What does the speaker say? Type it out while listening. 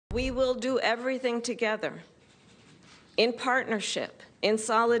We will do everything together, in partnership, in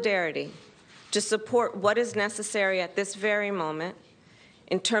solidarity, to support what is necessary at this very moment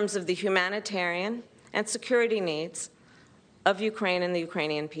in terms of the humanitarian and security needs of Ukraine and the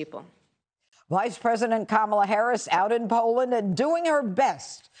Ukrainian people. Vice President Kamala Harris out in Poland and doing her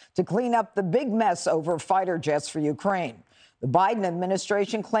best to clean up the big mess over fighter jets for Ukraine. The Biden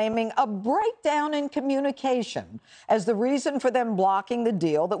administration claiming a breakdown in communication as the reason for them blocking the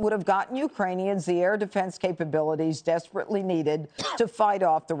deal that would have gotten Ukrainians the air defense capabilities desperately needed to fight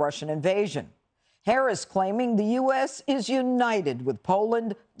off the Russian invasion. Harris claiming the U.S. is united with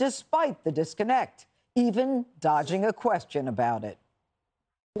Poland despite the disconnect, even dodging a question about it.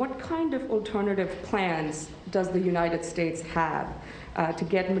 What kind of alternative plans does the United States have to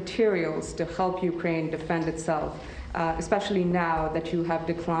get materials to help Ukraine defend itself, especially now that you have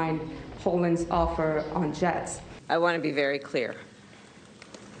declined Poland's offer on jets? I want to be very clear.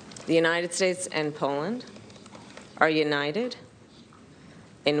 The United States and Poland are united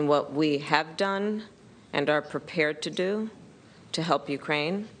in what we have done and are prepared to do to help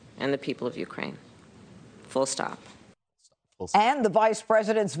Ukraine and the people of Ukraine. Full stop. And the vice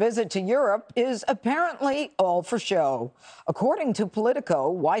president's visit to Europe is apparently all for show. According to Politico,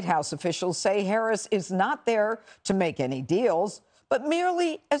 White House officials say Harris is not there to make any deals, but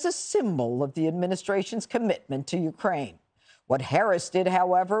merely as a symbol of the administration's commitment to Ukraine. What Harris did,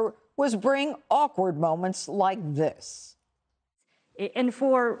 however, was bring awkward moments like this. And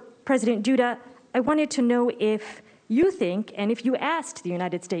for President Duda, I wanted to know if you think, and if you asked the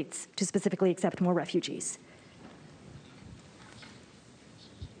United States to specifically accept more refugees.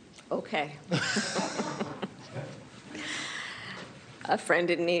 Okay. A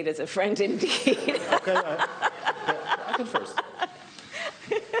friend in need is a friend indeed. Okay, I can first.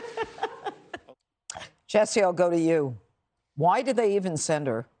 Jesse, I'll go to you. Why did they even send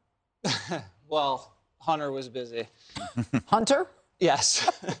her? Well, Hunter was busy. Hunter? Yes.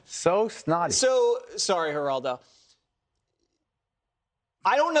 So snotty. So, sorry, Geraldo.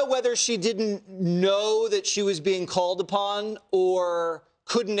 I don't know whether she didn't know that she was being called upon or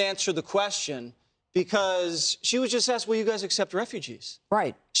couldn't answer the question because she was just asked, will you guys accept refugees?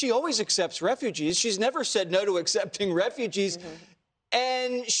 Right. She always accepts refugees. She's never said no to accepting refugees.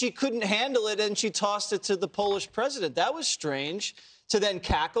 And she couldn't handle it, and she tossed it to the Polish president. That was strange, to then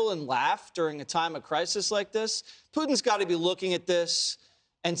cackle and laugh during a time of crisis like this. Putin's got to be looking at this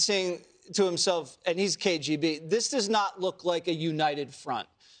and saying to himself, and he's KGB, this does not look like a united front.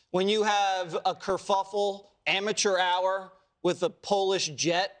 When you have a kerfuffle, amateur hour with a Polish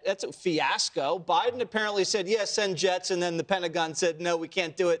jet, that's a fiasco. Biden apparently said, yes, send jets, and then the Pentagon said, no, we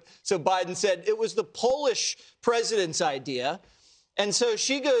can't do it. So Biden said it was the Polish president's idea. And so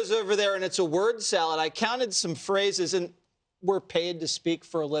she goes over there, and it's a word salad. I counted some phrases, and we're paid to speak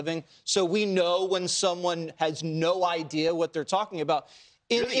for a living, so we know when someone has no idea what they're talking about.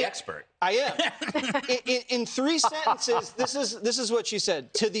 You're the expert. I am. in three sentences, this is what she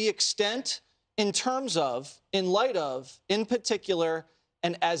said. To the extent, in terms of, in light of, in particular,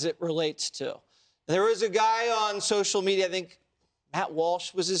 and as it relates to. There was a guy on social media, I think Matt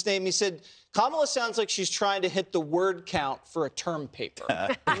Walsh was his name. He said, Kamala sounds like she's trying to hit the word count for a term paper.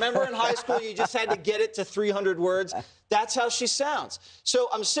 Remember in high school, you just had to get it to 300 words? That's how she sounds. So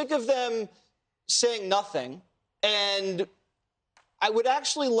I'm sick of them saying nothing. And I would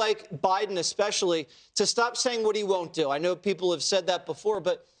actually like Biden especially to stop saying what he won't do. I know people have said that before,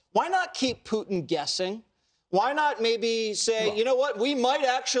 but why not keep Putin guessing? Why not maybe say, you know what, we might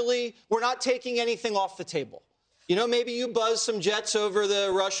actually, we're not taking anything off the table. You know, maybe you buzz some jets over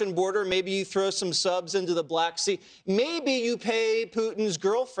the Russian border. Maybe you throw some subs into the Black Sea. Maybe you pay Putin's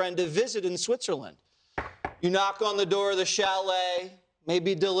girlfriend a visit in Switzerland. You knock on the door of the chalet,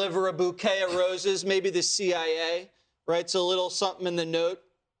 maybe deliver a bouquet of roses, maybe the CIA writes a little something in the note.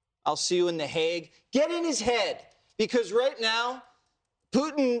 I'll see you in The Hague. Get in his head, because right now,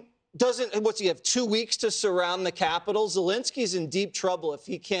 Putin doesn't, what's he have, 2 weeks to surround the capital? Zelensky's in deep trouble if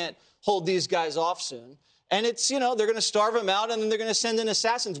he can't hold these guys off soon. And it's, you know, they're going to starve him out and then they're going to send in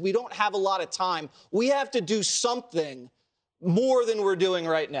assassins. We don't have a lot of time. We have to do something more than we're doing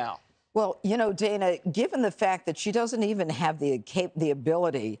right now. Well, you know, Dana, given the fact that she doesn't even have the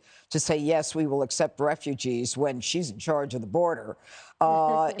ability to say, yes, we will accept refugees when she's in charge of the border,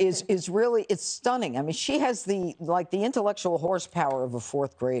 is really, it's stunning. I mean, she has the intellectual horsepower of a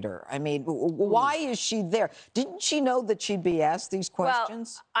fourth grader. I mean, why is she there? Didn't she know that she'd be asked these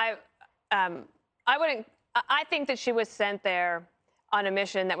questions? Well, I think that she was sent there on a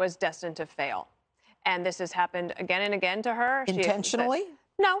mission that was destined to fail. And this has happened again and again to her. Intentionally?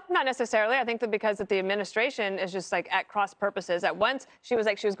 No, not necessarily. I think that because the administration is just like at cross purposes. At once, she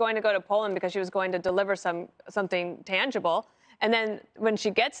was going to go to Poland because she was going to deliver something tangible. And then when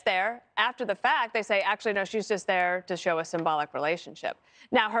she gets there, after the fact, they say, actually, no, she's just there to show a symbolic relationship.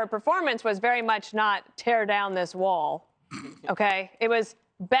 Now, her performance was very much not tear down this wall, okay? It was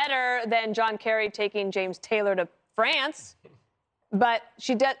better than John Kerry taking James Taylor to France, but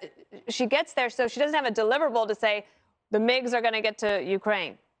she gets there, so she doesn't have a deliverable to say, the MiGs are going to get to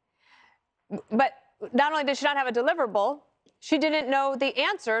Ukraine. But not only did she not have a deliverable, she didn't know the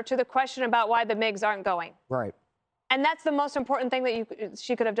answer to the question about why the MiGs aren't going. Right. And that's the most important thing that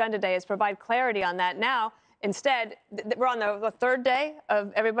she could have done today, is provide clarity on that. Now, instead, we're on the third day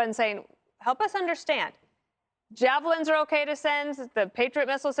of everyone saying, help us understand. Javelins are okay to send, the Patriot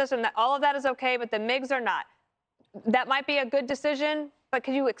missile system, all of that is okay, but the MiGs are not. That might be a good decision, but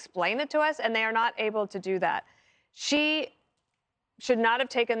can you explain it to us? And they are not able to do that. She should not have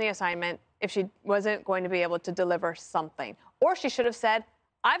taken the assignment if she wasn't going to be able to deliver something. Or she should have said,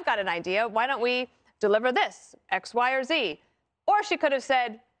 I've got an idea. Why don't we deliver this, X, Y, or Z? Or she could have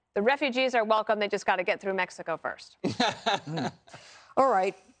said, the refugees are welcome. They just got to get through Mexico first. All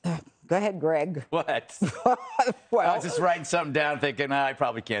right. Go ahead, Greg. What? Well, I was just writing something down thinking, I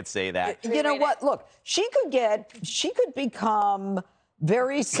probably can't say that. you know what? Look, she could become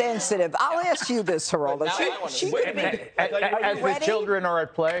very sensitive. I'll ask you this, Geraldo. She could be. As the ready? children are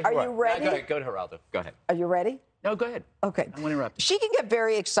at play. Are what? you ready? Go ahead, go to Geraldo. Go ahead. Are you ready? No, go ahead. Okay. I want to interrupt. She can get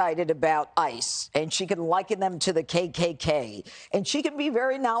very excited about ICE, and she can liken them to the KKK, and she can be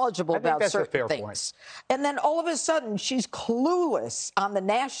very knowledgeable about that's a certain fair things. point. And then all of a sudden, she's clueless on the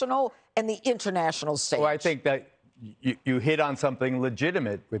national and the international stage. Well, I think that you hit on something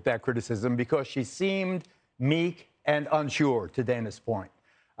legitimate with that criticism, because she seemed meek and unsure, to Dana's point.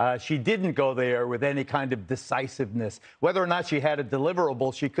 She didn't go there with any kind of decisiveness. Whether or not she had a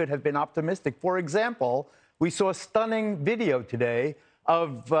deliverable, she could have been optimistic. For example, we saw a stunning video today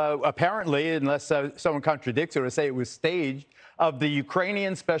of, apparently, unless someone contradicts or say it was staged, of the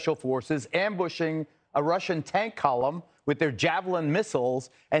Ukrainian special forces ambushing a Russian tank column with their Javelin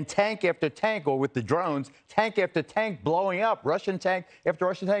missiles, and tank after tank, or with the drones, tank after tank blowing up, Russian tank after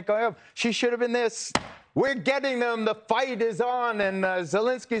Russian tank going up. She should have been this. We're getting them. The fight is on, and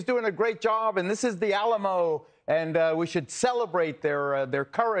Zelensky's doing a great job, and this is the Alamo, and we should celebrate their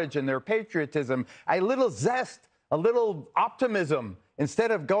courage and their patriotism. A little zest, a little optimism,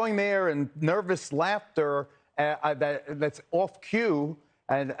 instead of going there and nervous laughter that's off cue.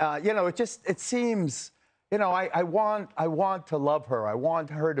 And you know, it seems. You know, I want to love her. I want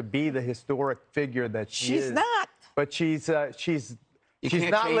her to be the historic figure that she is. She's not. But she's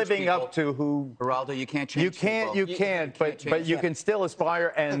can't not change living people. up to who. Geraldo, you can't change You can't. But you can still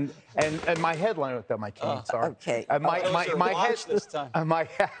aspire. And my headline with my cane. Sorry. Okay. My head this time.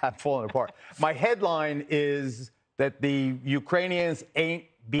 I'm falling apart. My headline is that the Ukrainians ain't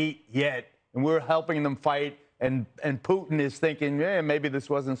beat yet, and we're helping them fight. And Putin is thinking, yeah, maybe this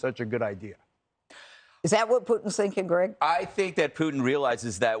wasn't such a good idea. Is that what Putin's thinking, Greg? I think that Putin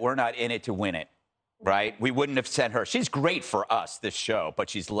realizes that we're not in it to win it, right? We wouldn't have sent her. She's great for us, this show, but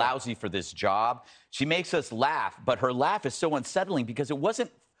she's lousy for this job. She makes us laugh, but her laugh is so unsettling because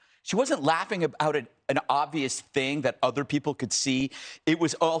she wasn't laughing about an obvious thing that other people could see. It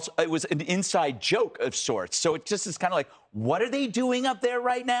was an inside joke of sorts. So it just is kind of like, what are they doing up there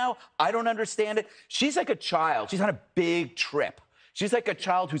right now? I don't understand it. She's like a child. She's on a big trip. She's like a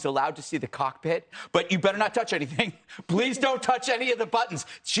child who's allowed to see the cockpit, but you better not touch anything. Please don't touch any of the buttons.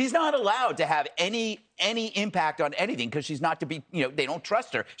 She's not allowed to have any impact on anything because she's not to be, you know, they don't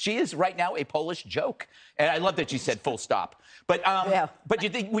trust her. She is right now a Polish joke. And I love that she said full stop. But Yeah. But you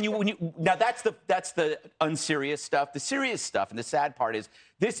think when you now that's the unserious stuff. The serious stuff and the sad part is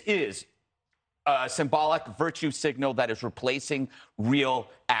this is a symbolic virtue signal that is replacing real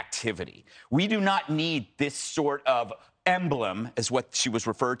activity. We do not need this sort of emblem, is what she was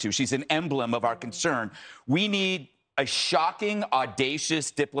referred to. She's an emblem of our concern. We need a shocking, audacious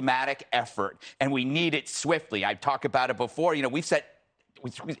diplomatic effort, and we need it swiftly. I've talked about it before. You know, we spent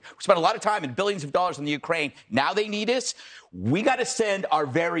a lot of time and billions of dollars in the Ukraine. Now they need us. We got to send our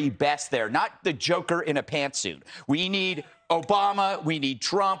very best there, not the Joker in a pantsuit. We need Obama, we need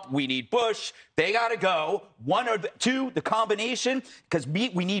Trump, we need Bush. They got to go. One or two, the combination, because we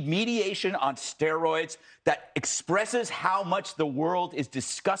need mediation on steroids that expresses how much the world is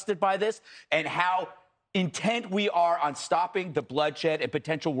disgusted by this and how intent we are on stopping the bloodshed and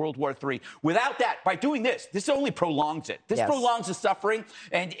potential World War III. Without that, by doing this only prolongs it. This Yes. prolongs the suffering,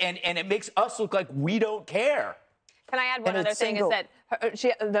 and it makes us look like we don't care. Can I add one And other it's thing? single- Is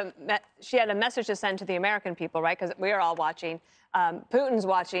that she had a message to send to the American people, right? Because we are all watching. Putin's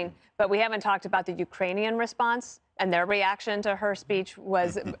watching, but we haven't talked about the Ukrainian response, and their reaction to her speech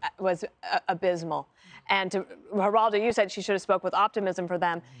was abysmal. And to Geraldo, you said she should have spoke with optimism for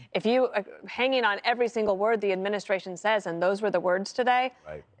them. If you hanging on every single word the administration says, and those were the words today,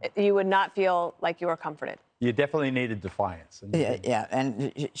 Right. you would not feel like you were comforted. You definitely needed defiance. Yeah,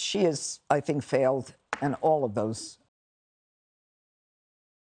 and she has, I think, failed in all of those